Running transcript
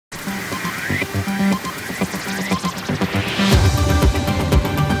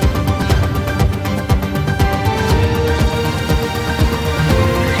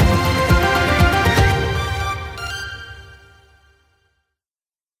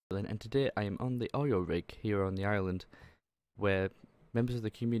And today I am on the oil rig here on the island, where members of the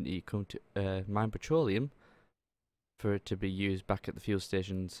community come to mine petroleum for it to be used back at the fuel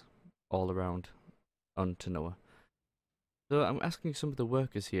stations all around on Tanoa. So I'm asking some of the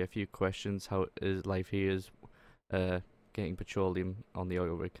workers here a few questions. How is life here is getting petroleum on the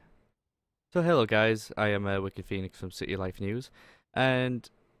oil rig? So hello guys, I am Wicked Phoenix from City Life News, and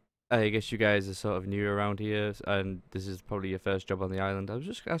I guess you guys are sort of new around here, and this is probably your first job on the island. I was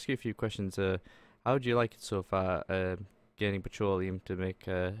just gonna ask you a few questions. How do you like it so far, gaining petroleum to make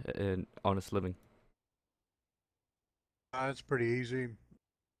an honest living? It's pretty easy,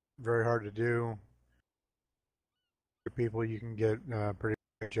 very hard to do. For people, you can get pretty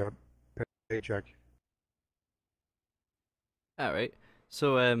paycheck. Paycheck. All right.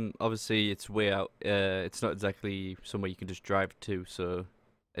 So obviously it's way out. It's not exactly somewhere you can just drive to. So,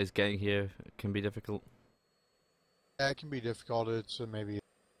 is getting here can be difficult. Yeah, it can be difficult. It's maybe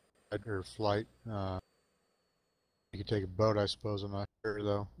a or flight. You could take a boat, I suppose. I'm not sure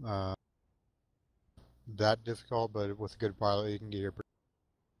though. That difficult, but with a good pilot, you can get here.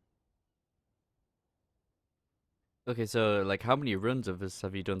 Okay, so like, how many runs of this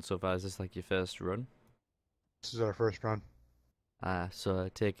have you done so far? Is this like your first run? This is our first run. So I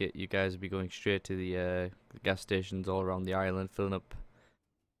take it you guys will be going straight to the gas stations all around the island, filling up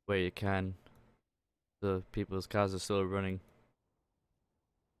where you can. So people's cars are still running.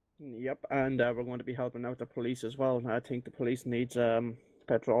 Yep, and we're going to be helping out the police as well. I think the police needs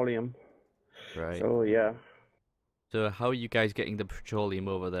petroleum. Right. So yeah. So how are you guys getting the petroleum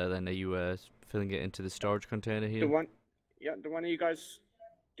over there then? Are you filling it into the storage container The here? one, yeah, the one of you guys,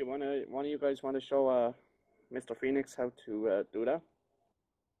 one of you guys want to show Mr. Phoenix how to do that?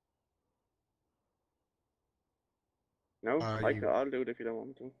 No, You I'll do it if you don't want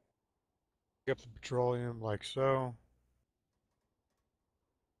me to. pick up the petroleum like so.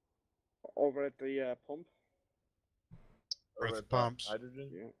 Over at the pump. Or at Over the at the pumps. hydrogen?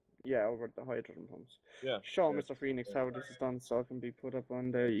 Yeah, yeah, over at the hydrogen pumps. Yeah. Show Yeah. Mr. Phoenix how this is done, so it can be put up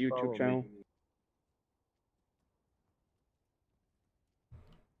on the Follow YouTube me. channel.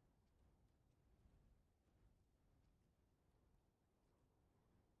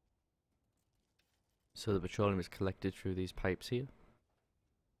 So the petroleum is collected through these pipes here?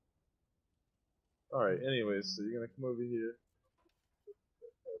 Alright, anyways, so you're gonna come over here.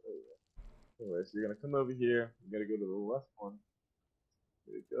 Anyway, so you're gonna come over here, you gotta go to the left one.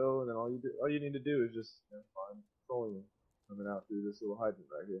 There you go, and then all you need to do is just find petroleum coming out through this little hydrant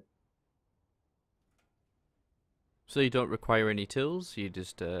right here. So you don't require any tools, you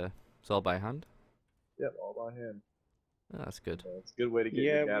just it's all by hand? Yep, all by hand. Oh, that's good. It's a good way to get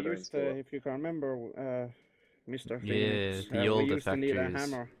Yeah, your we gathering used skill to, up. if you can remember, Mr. Yeah, Phoenix, the we older used to need a factories.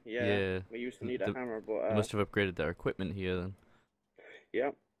 hammer. Yeah, Yeah. we used to need a They hammer, but must have upgraded their equipment here then.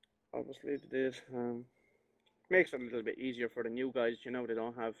 yeah, obviously they did. Makes it a little bit easier for the new guys, you know, they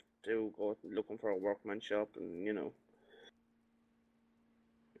don't have to go looking for a workmanship and, you know.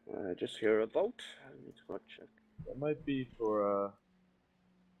 Just hear a vote. I need to go check. That might be for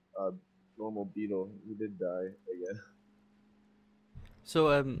a normal beetle. He did die again. So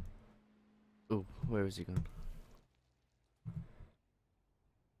oh, where is he gone?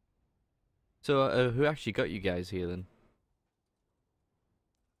 So who actually got you guys here then?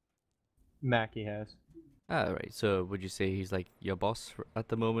 Mackie has. Ah, right. So would you say he's like your boss at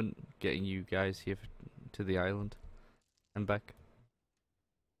the moment, getting you guys here to the island and back?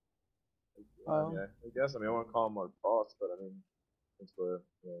 Yeah, I guess. I mean, I won't call him our boss, but I mean, since we're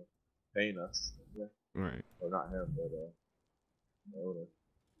paying us, yeah. Right. Or not him, but the owner.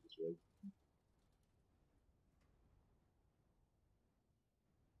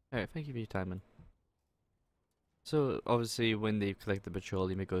 Alright, thank you for your time, man. So obviously, when they collect the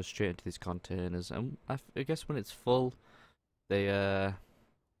petroleum, it goes straight into these containers, and I guess when it's full, they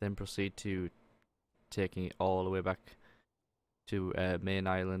then proceed to taking it all the way back to main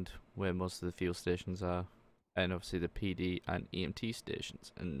island, where most of the fuel stations are, and obviously the PD and EMT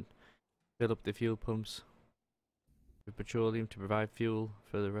stations, and fill up the fuel pumps with petroleum to provide fuel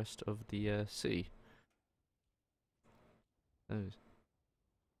for the rest of the city.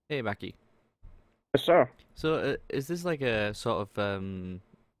 Hey, Mackie. Yes, sir. So, is this like a sort of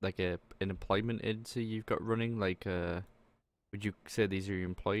like an employment agency you've got running? Like, would you say these are your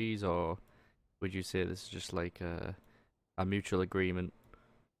employees, or would you say this is just like a mutual agreement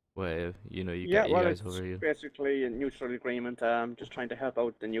where you know you Yeah, get you well, guys it's over here? basically a neutral agreement. Just trying to help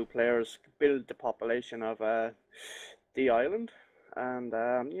out the new players, build the population of the island, and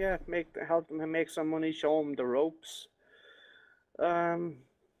yeah, help them make some money, show them the ropes.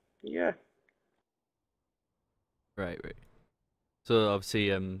 Yeah. Right, right. So obviously,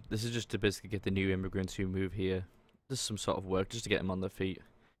 this is just to basically get the new immigrants who move here just some sort of work, just to get them on their feet,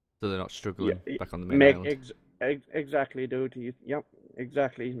 so they're not Yeah, struggling back on the main island. exactly, dude. Yep,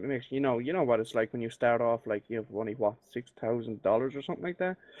 exactly. It makes you know what it's like when you start off like you have only what $6,000 or something like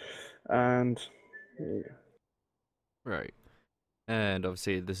that, and Right. And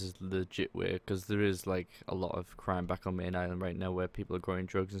obviously, this is legit way because there is like a lot of crime back on main island right now where people are growing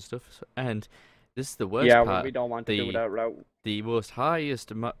drugs and stuff. And this is the worst yeah, part. we don't want to do that route. The most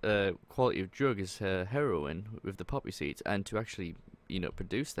highest quality of drug is heroin with the poppy seeds, and to actually,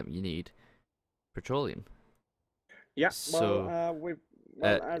 produce them, you need petroleum. Yeah, So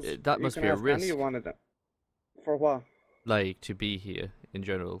as that you must can be a ask any risk, one of them. For what? like to be here in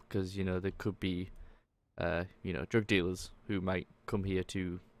general, because there could be, drug dealers who might come here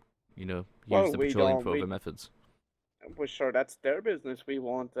to, use Well, the we petroleum don't. for other methods. Well, sure, that's their business. We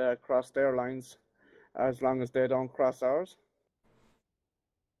won't cross their lines as long as they don't cross ours.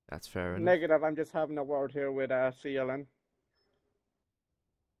 That's fair enough. Negative. I'm just having a word here with CLN.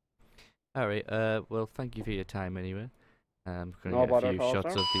 All right. Well, thank you for your time anyway. I'm gonna No get a bother few at all,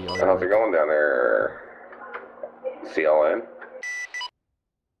 shots sir. of the oil How's it rig. going down there, CLN?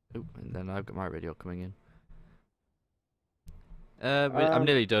 Oh, and then I've got my radio coming in. I'm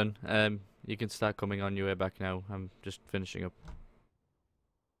nearly done. You can start coming on your way back now. I'm just finishing up.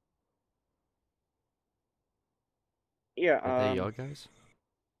 Yeah. Are they your guys?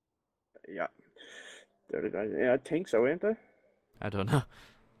 Yeah. They're the guys. Yeah, I think so, ain't they? I don't know.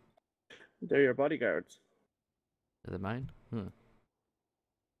 They're your bodyguards. Are they mine? Huh.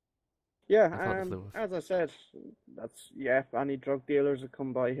 Yeah, I thought they flew off. as I said, if any drug dealers that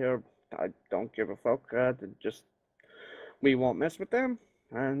come by here, I don't give a fuck. We won't mess with them,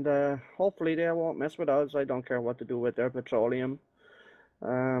 and hopefully they won't mess with us. I don't care what to do with their petroleum.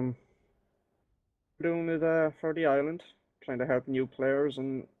 Doing it for the island, trying to help new players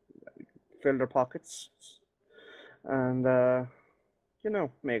and fill their pockets, and help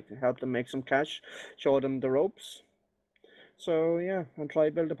them make some cash, show them the ropes. So yeah, and try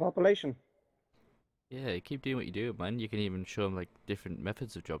to build a population. Yeah, keep doing what you do, man. You can even show them like different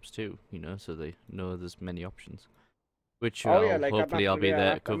methods of jobs too, so they know there's many options. Which hopefully I'll be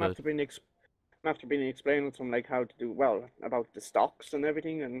there to cover. I'm after being explaining to them like how to do about the stocks and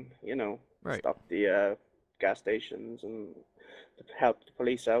everything, and Right. stock the gas stations and help the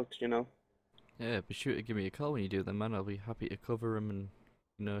police out. Yeah, be sure to give me a call when you do them, man. I'll be happy to cover them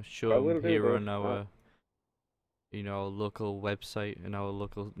and show I them will do, here bud. on our our local website and our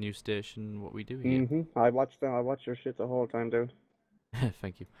local news station what we do here. I watch your shit the whole time, dude.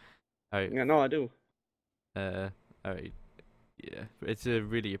 Thank you. Alright. Yeah, no, I do. Alright. Yeah, it's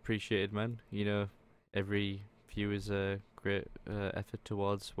really appreciated, man. Every view is a great effort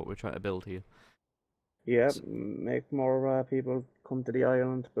towards what we're trying to build here. Yeah, make more people come to the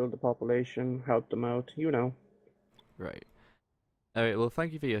island, build the population, help them out. Right. Alright, well,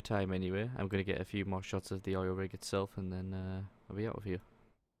 thank you for your time anyway. I'm going to get a few more shots of the oil rig itself, and then I'll be out of here.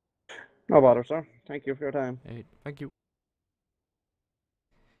 No bother, sir. Thank you for your time. Alright, thank you.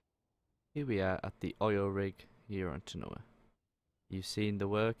 Here we are at the oil rig here on Tanoa. You've seen the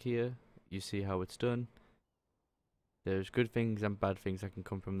work here, you see how it's done. There's good things and bad things that can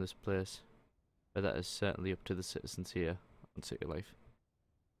come from this place, but that is certainly up to the citizens here on City Life.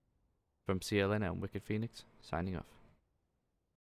 From CLN, I'm Wicked Phoenix, signing off.